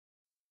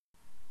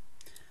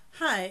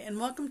Hi, and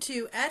welcome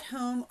to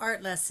At-Home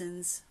Art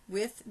Lessons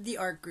with the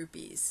Art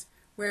Groupies,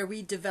 where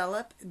we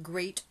develop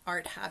great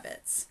art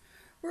habits.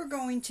 We're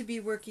going to be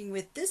working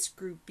with this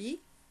groupie,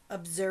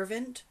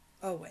 Observant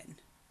Owen.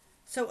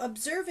 So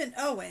Observant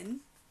Owen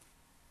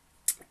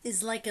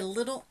is like a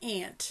little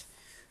ant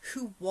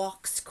who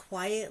walks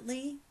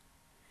quietly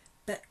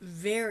but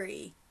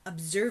very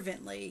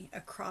observantly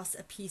across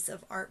a piece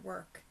of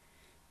artwork.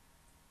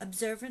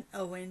 Observant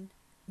Owen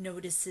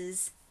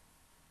notices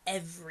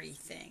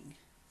everything.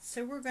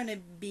 So we're going to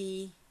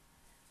be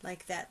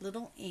like that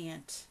little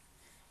ant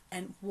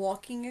and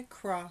walking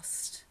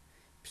across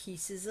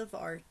pieces of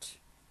art.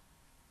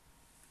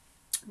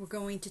 We're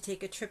going to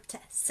take a trip to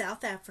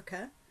South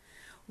Africa,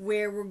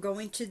 where we're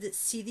going to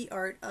see the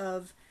art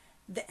of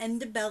the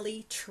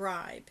Ndebele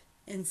tribe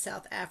in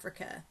South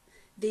Africa.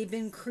 They've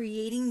been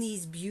creating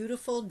these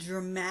beautiful,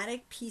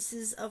 dramatic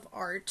pieces of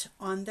art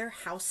on their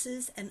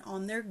houses and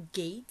on their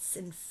gates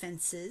and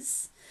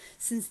fences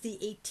since the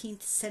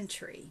 18th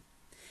century.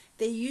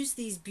 They use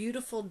these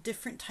beautiful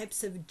different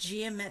types of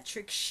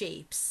geometric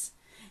shapes,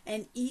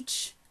 and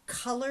each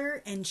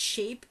color and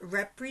shape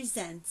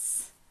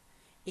represents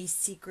a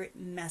secret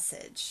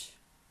message.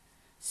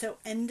 So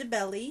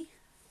Ndebele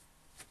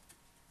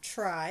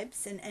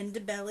tribes and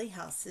Ndebele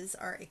houses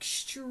are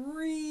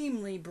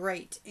extremely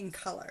bright in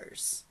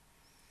colors.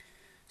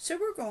 So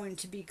we're going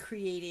to be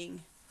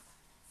creating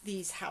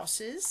these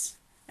houses,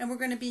 and we're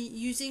going to be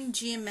using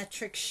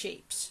geometric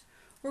shapes.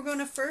 We're going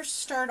to first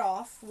start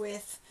off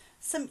with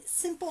some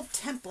simple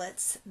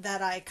templates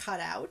that I cut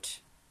out.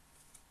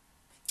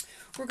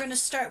 We're going to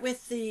start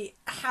with the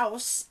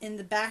house in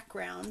the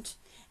background,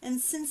 and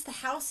since the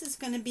house is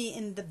going to be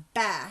in the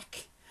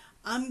back,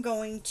 I'm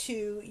going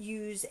to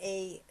use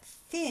a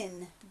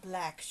thin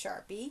black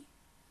Sharpie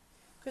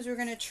because we're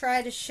going to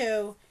try to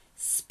show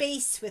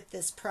space with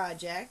this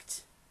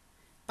project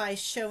by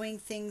showing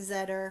things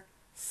that are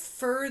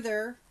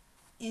further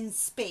in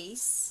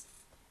space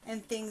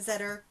and things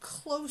that are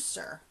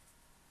closer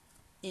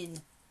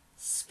in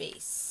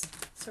space.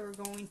 So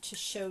we're going to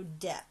show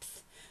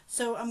depth.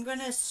 So I'm going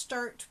to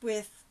start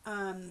with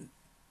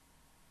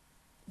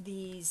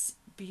these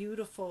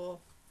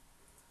beautiful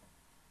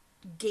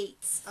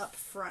gates up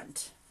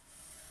front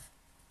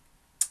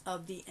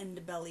of the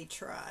Ndebele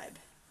tribe.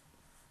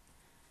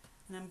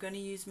 And I'm going to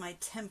use my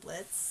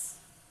templates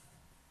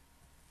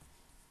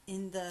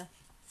in the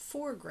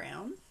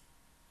foreground,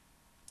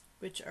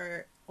 which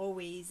are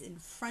always in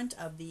front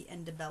of the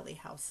Ndebele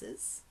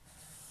houses.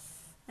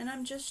 And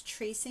I'm just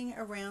tracing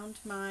around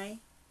my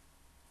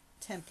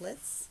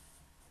templates.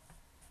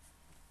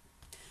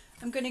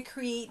 I'm going to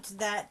create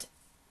that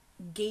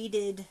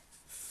gated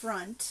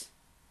front.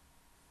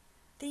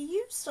 They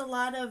used a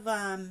lot of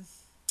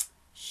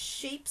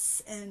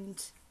shapes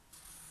and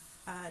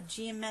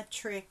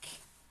geometric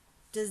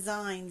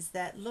designs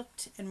that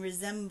looked and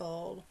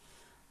resembled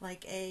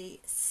like a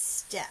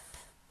step.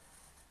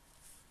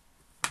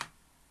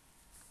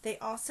 They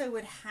also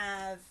would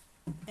have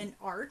an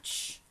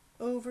arch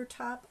over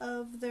top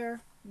of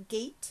their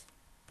gate.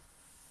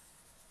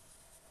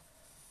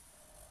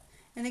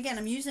 And again,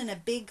 I'm using a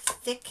big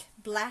thick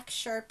black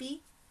Sharpie.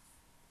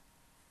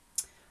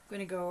 I'm going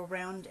to go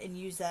around and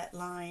use that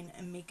line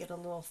and make it a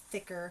little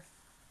thicker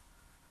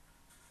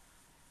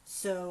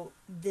so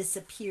this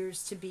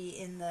appears to be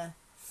in the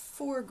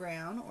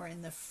foreground or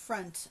in the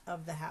front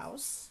of the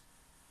house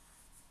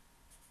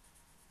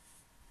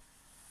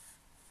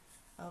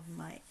of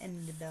my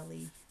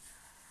Ndebele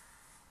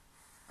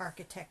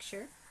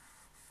architecture.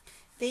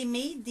 They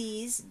made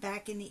these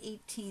back in the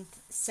 18th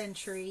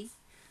century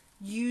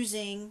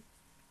using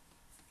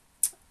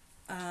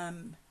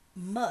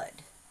mud.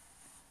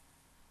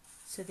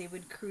 So they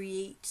would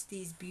create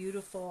these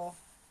beautiful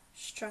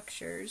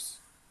structures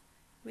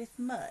with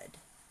mud.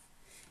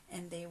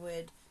 And they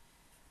would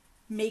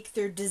make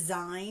their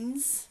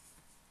designs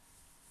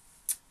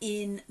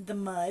in the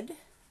mud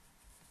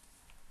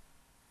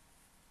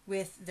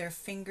with their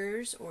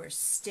fingers or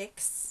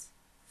sticks.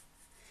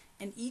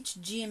 And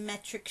each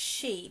geometric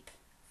shape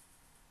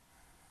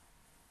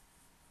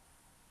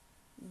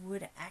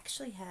would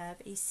actually have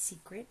a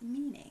secret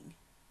meaning.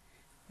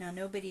 Now,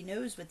 nobody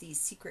knows what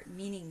these secret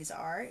meanings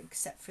are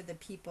except for the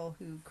people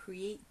who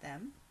create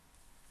them.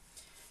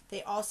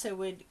 They also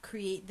would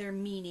create their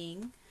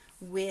meaning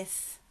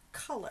with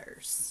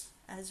colors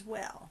as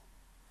well.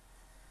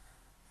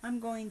 I'm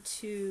going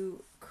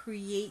to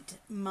create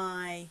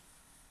my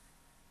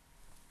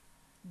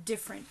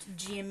different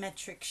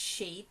geometric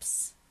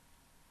shapes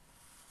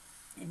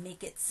and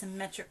make it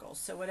symmetrical.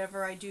 So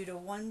whatever I do to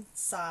one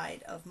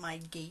side of my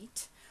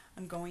gate,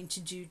 I'm going to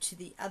do to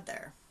the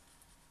other.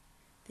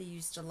 They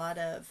used a lot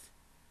of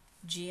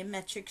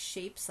geometric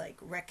shapes like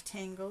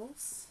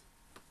rectangles,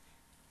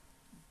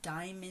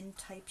 diamond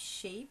type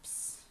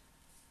shapes,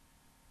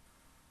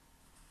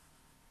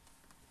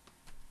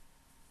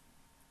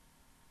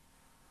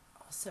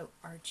 also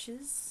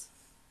arches.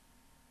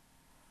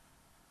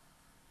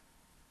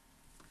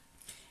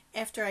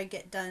 After I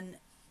get done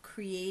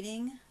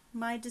creating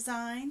my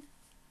design,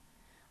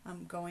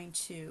 I'm going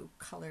to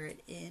color it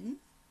in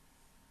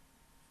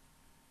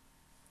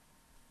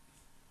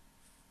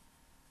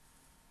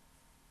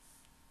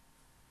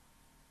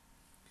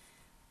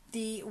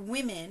The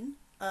women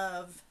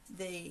of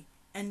the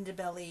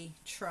Ndebele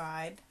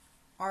tribe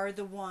are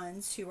the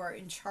ones who are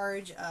in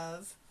charge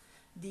of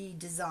the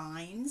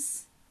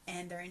designs,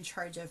 and they're in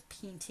charge of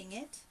painting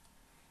it.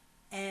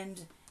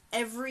 And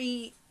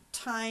every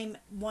time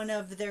one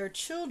of their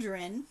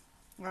children,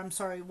 or I'm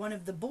sorry, one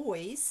of the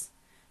boys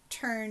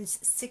turns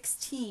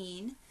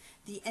 16,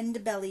 the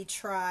Ndebele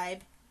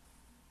tribe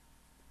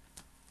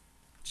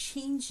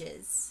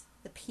changes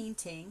the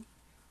painting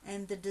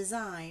and the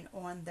design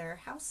on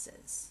their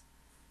houses.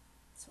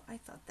 So I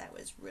thought that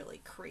was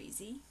really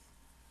crazy.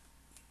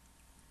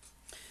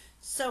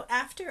 So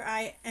after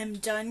I am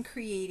done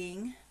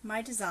creating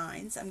my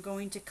designs, I'm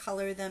going to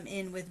color them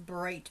in with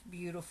bright,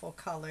 beautiful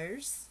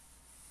colors.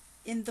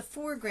 In the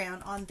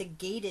foreground, on the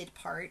gated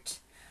part,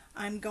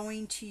 I'm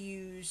going to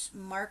use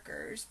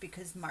markers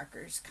because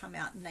markers come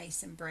out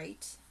nice and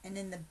bright. And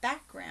in the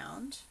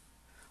background,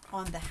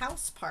 on the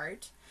house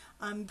part,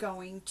 I'm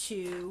going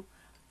to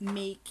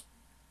make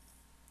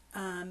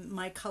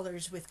my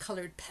colors with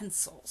colored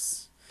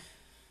pencils.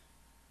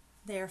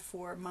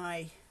 Therefore,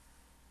 my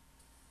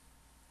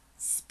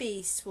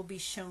space will be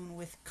shown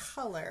with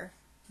color,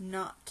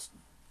 not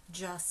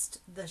just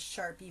the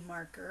Sharpie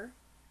marker.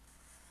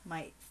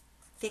 My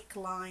thick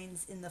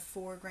lines in the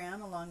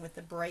foreground along with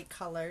the bright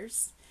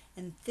colors,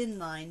 and thin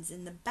lines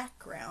in the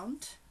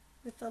background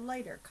with the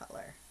lighter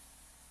color.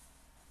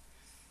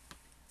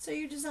 So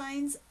your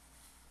designs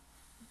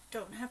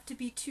don't have to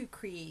be too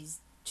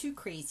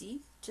crazy,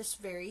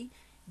 just very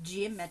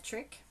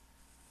geometric.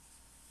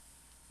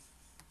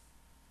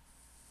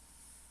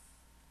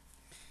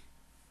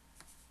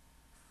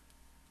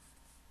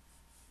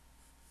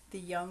 The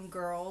young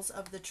girls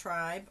of the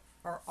tribe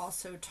are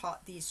also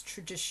taught these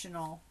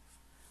traditional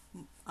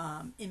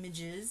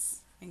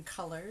images and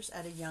colors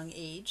at a young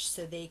age,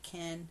 so they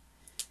can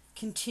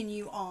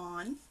continue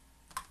on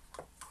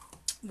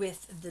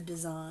with the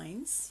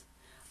designs.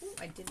 Oh,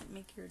 I didn't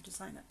make your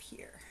design up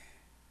here.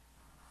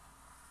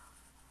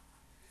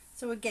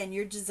 So again,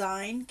 your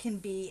design can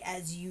be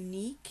as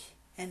unique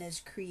and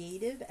as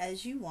creative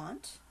as you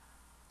want.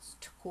 It's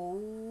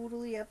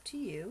totally up to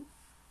you.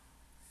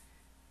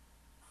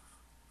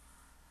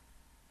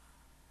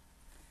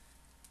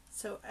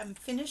 So I'm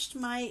finished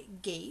my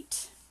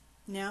gate.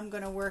 Now I'm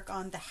going to work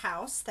on the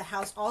house. The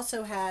house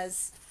also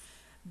has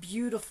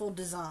beautiful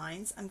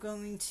designs. I'm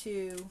going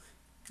to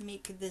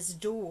make this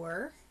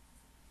doorway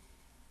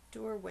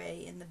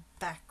in the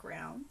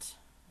background.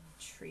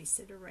 Trace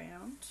it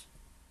around.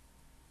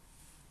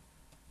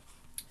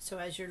 So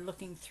as you're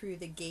looking through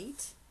the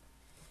gate,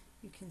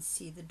 you can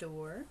see the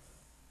door.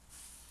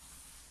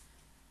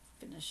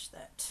 Finish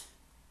that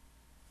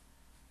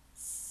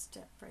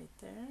step right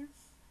there.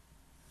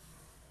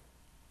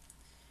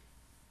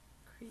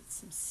 Create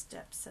some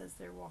steps as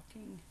they're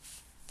walking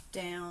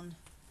down.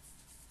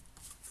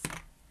 You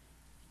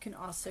can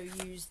also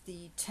use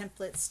the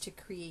templates to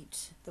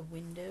create the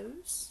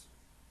windows.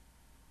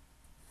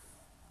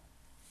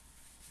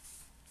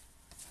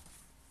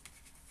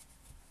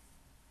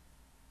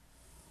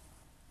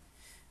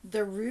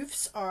 The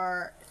roofs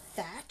are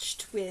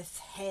thatched with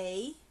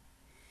hay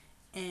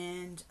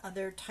and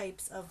other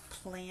types of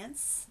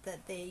plants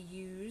that they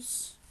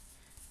use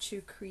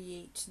to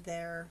create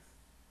their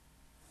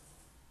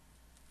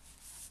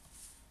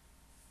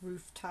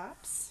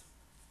rooftops.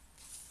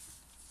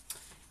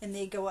 And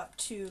they go up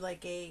to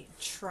like a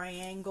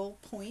triangle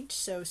point.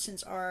 So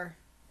since our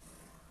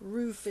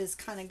roof is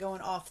kind of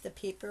going off the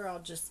paper, I'll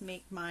just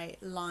make my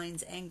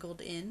lines angled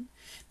in.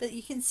 But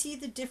you can see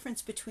the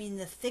difference between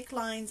the thick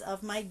lines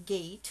of my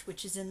gate,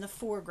 which is in the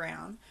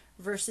foreground,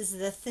 versus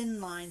the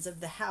thin lines of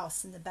the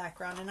house in the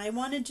background. And I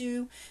want to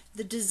do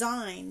the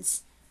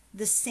designs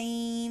the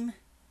same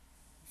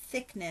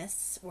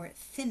thickness or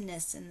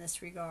thinness in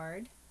this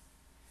regard.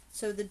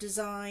 So the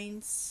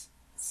designs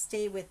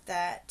stay with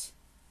that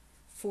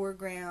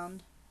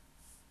foreground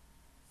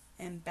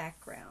and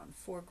background.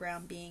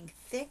 Foreground being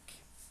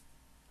thick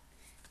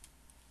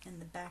and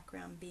the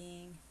background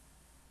being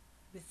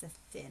with a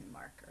thin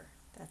marker.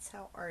 That's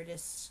how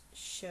artists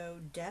show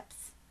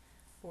depth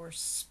or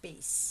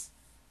space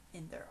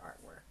in their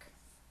artwork.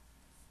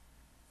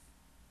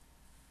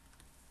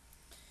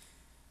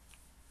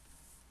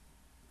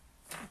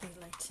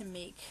 They like to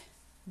make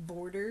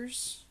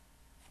borders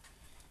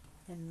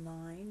and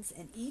lines,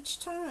 and each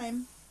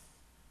time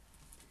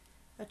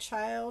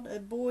a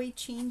boy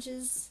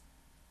changes,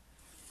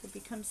 it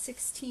becomes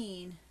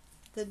 16,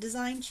 the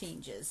design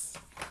changes.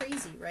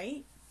 Crazy,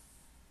 right?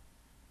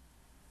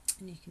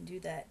 And you can do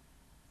that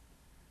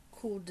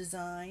cool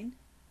design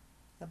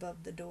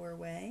above the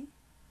doorway.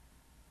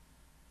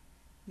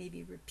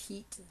 Maybe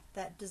repeat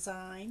that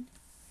design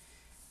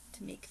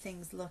to make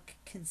things look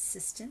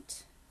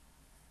consistent.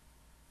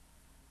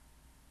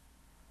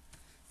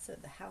 So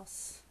the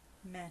house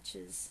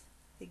matches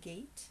the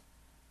gate.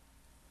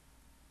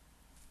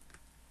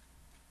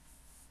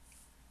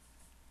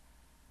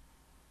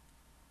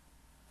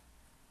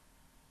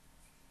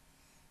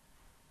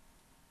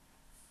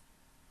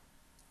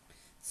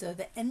 So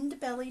the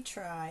Ndebele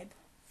tribe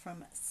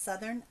from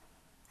southern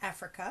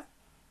Africa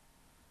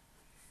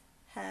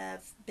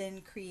have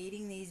been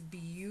creating these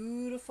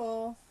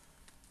beautiful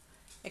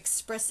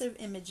expressive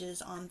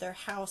images on their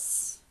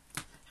houses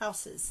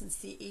since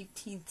the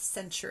 18th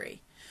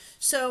century.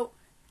 So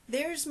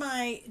there's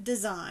my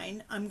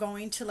design. I'm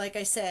going to, like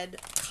I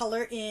said,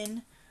 color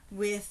in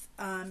with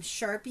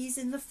Sharpies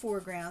in the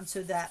foreground,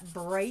 so that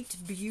bright,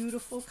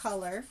 beautiful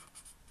color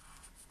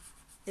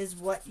is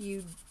what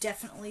you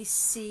definitely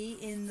see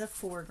in the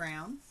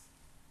foreground.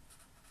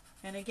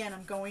 And again,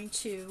 I'm going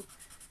to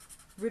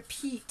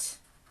repeat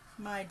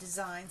my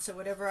design, so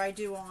whatever I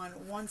do on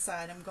one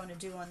side I'm going to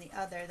do on the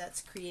other.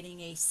 That's creating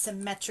a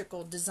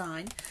symmetrical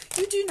design.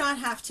 You do not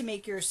have to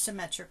make yours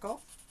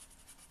symmetrical.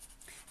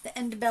 The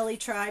Ndebele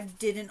tribe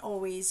didn't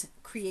always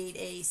create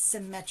a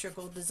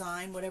symmetrical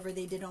design. Whatever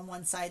they did on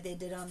one side they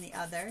did on the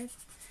other.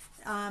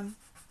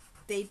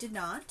 They did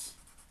not.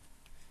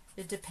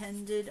 It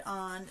depended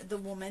on the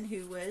woman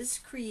who was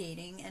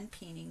creating and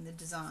painting the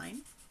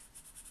design.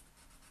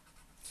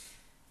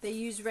 They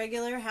use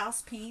regular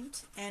house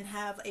paint and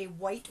have a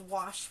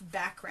whitewash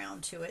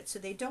background to it, so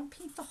they don't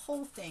paint the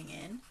whole thing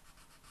in,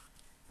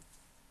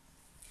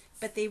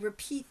 but they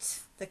repeat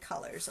the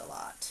colors a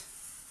lot.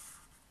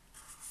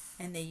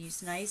 And they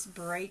use nice,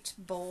 bright,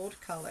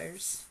 bold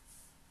colors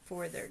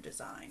for their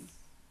design.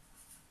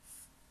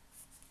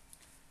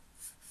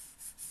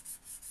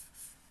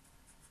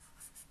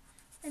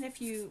 And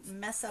if you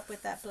mess up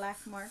with that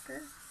black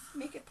marker,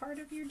 make it part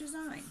of your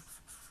design.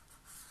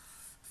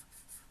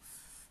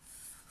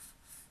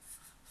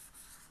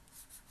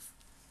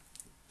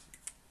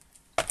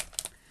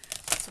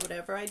 So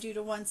whatever I do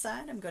to one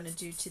side, I'm going to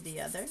do to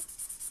the other.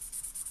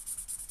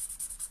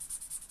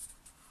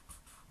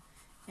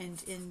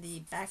 And in the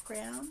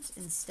background,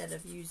 instead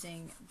of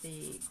using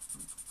the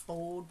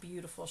bold,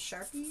 beautiful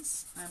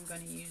Sharpies, I'm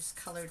going to use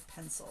colored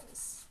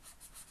pencils.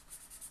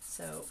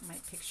 So my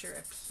picture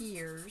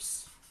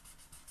appears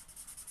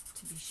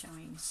to be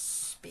showing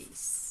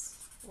space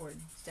or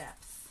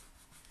depth,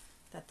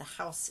 that the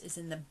house is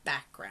in the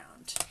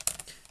background.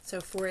 So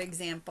for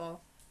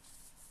example,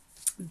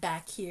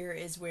 back here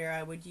is where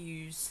I would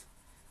use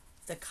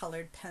the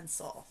colored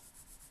pencil.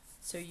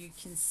 So you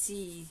can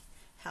see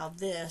how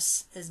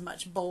this is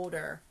much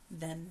bolder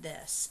than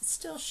this. It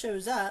still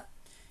shows up.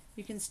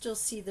 You can still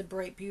see the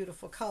bright,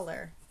 beautiful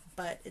color,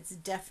 but it's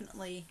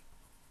definitely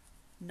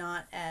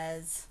not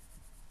as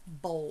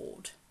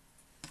bold.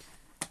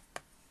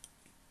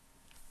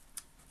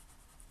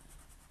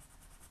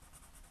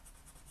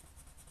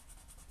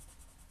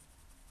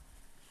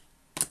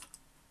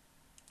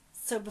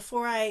 So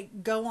before I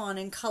go on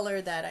and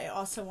color that, I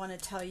also want to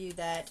tell you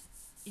that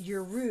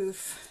your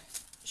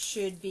roof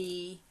should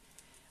be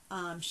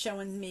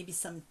showing maybe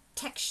some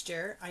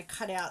texture. I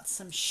cut out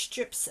some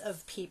strips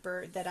of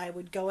paper that I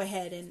would go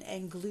ahead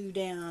and glue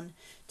down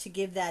to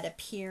give that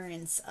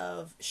appearance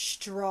of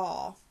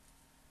straw.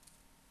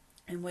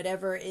 And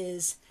whatever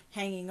is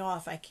hanging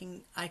off, I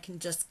can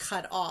just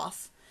cut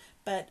off.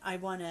 But I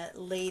want to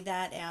lay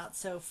that out.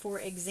 So for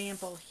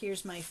example,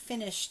 here's my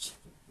finished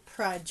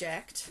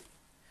project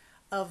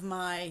of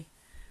my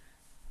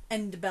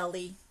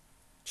Ndebele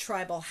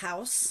tribal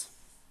house.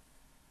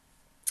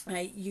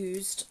 I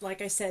used,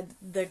 like I said,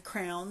 the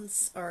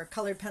crowns or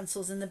colored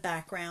pencils in the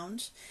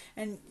background,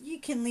 and you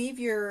can leave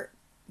your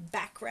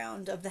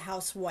background of the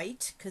house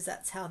white because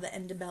that's how the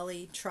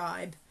Ndebele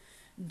tribe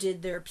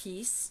did their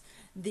piece.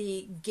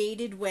 The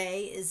gated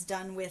way is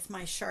done with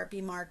my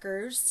Sharpie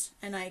markers,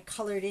 and I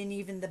colored in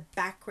even the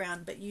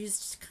background, but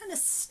used kind of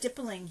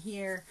stippling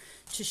here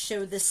to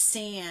show the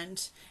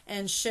sand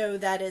and show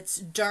that it's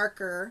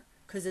darker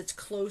because it's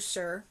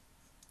closer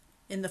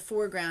in the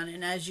foreground,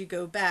 and as you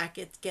go back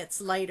it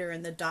gets lighter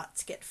and the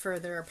dots get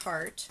further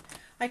apart.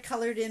 I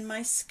colored in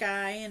my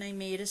sky and I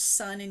made a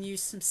sun and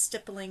used some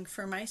stippling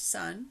for my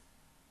sun.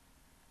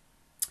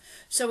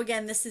 So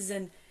again, this is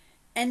an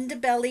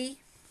Ndebele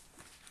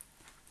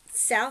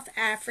South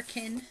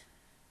African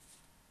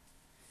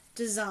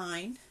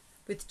design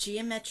with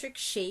geometric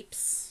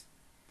shapes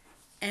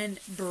and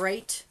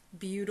bright,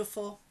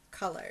 beautiful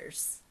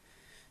colors.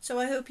 So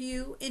I hope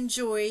you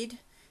enjoyed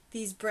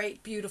these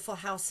bright, beautiful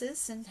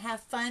houses and have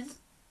fun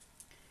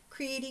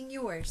creating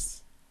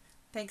yours.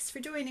 Thanks for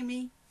joining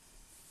me.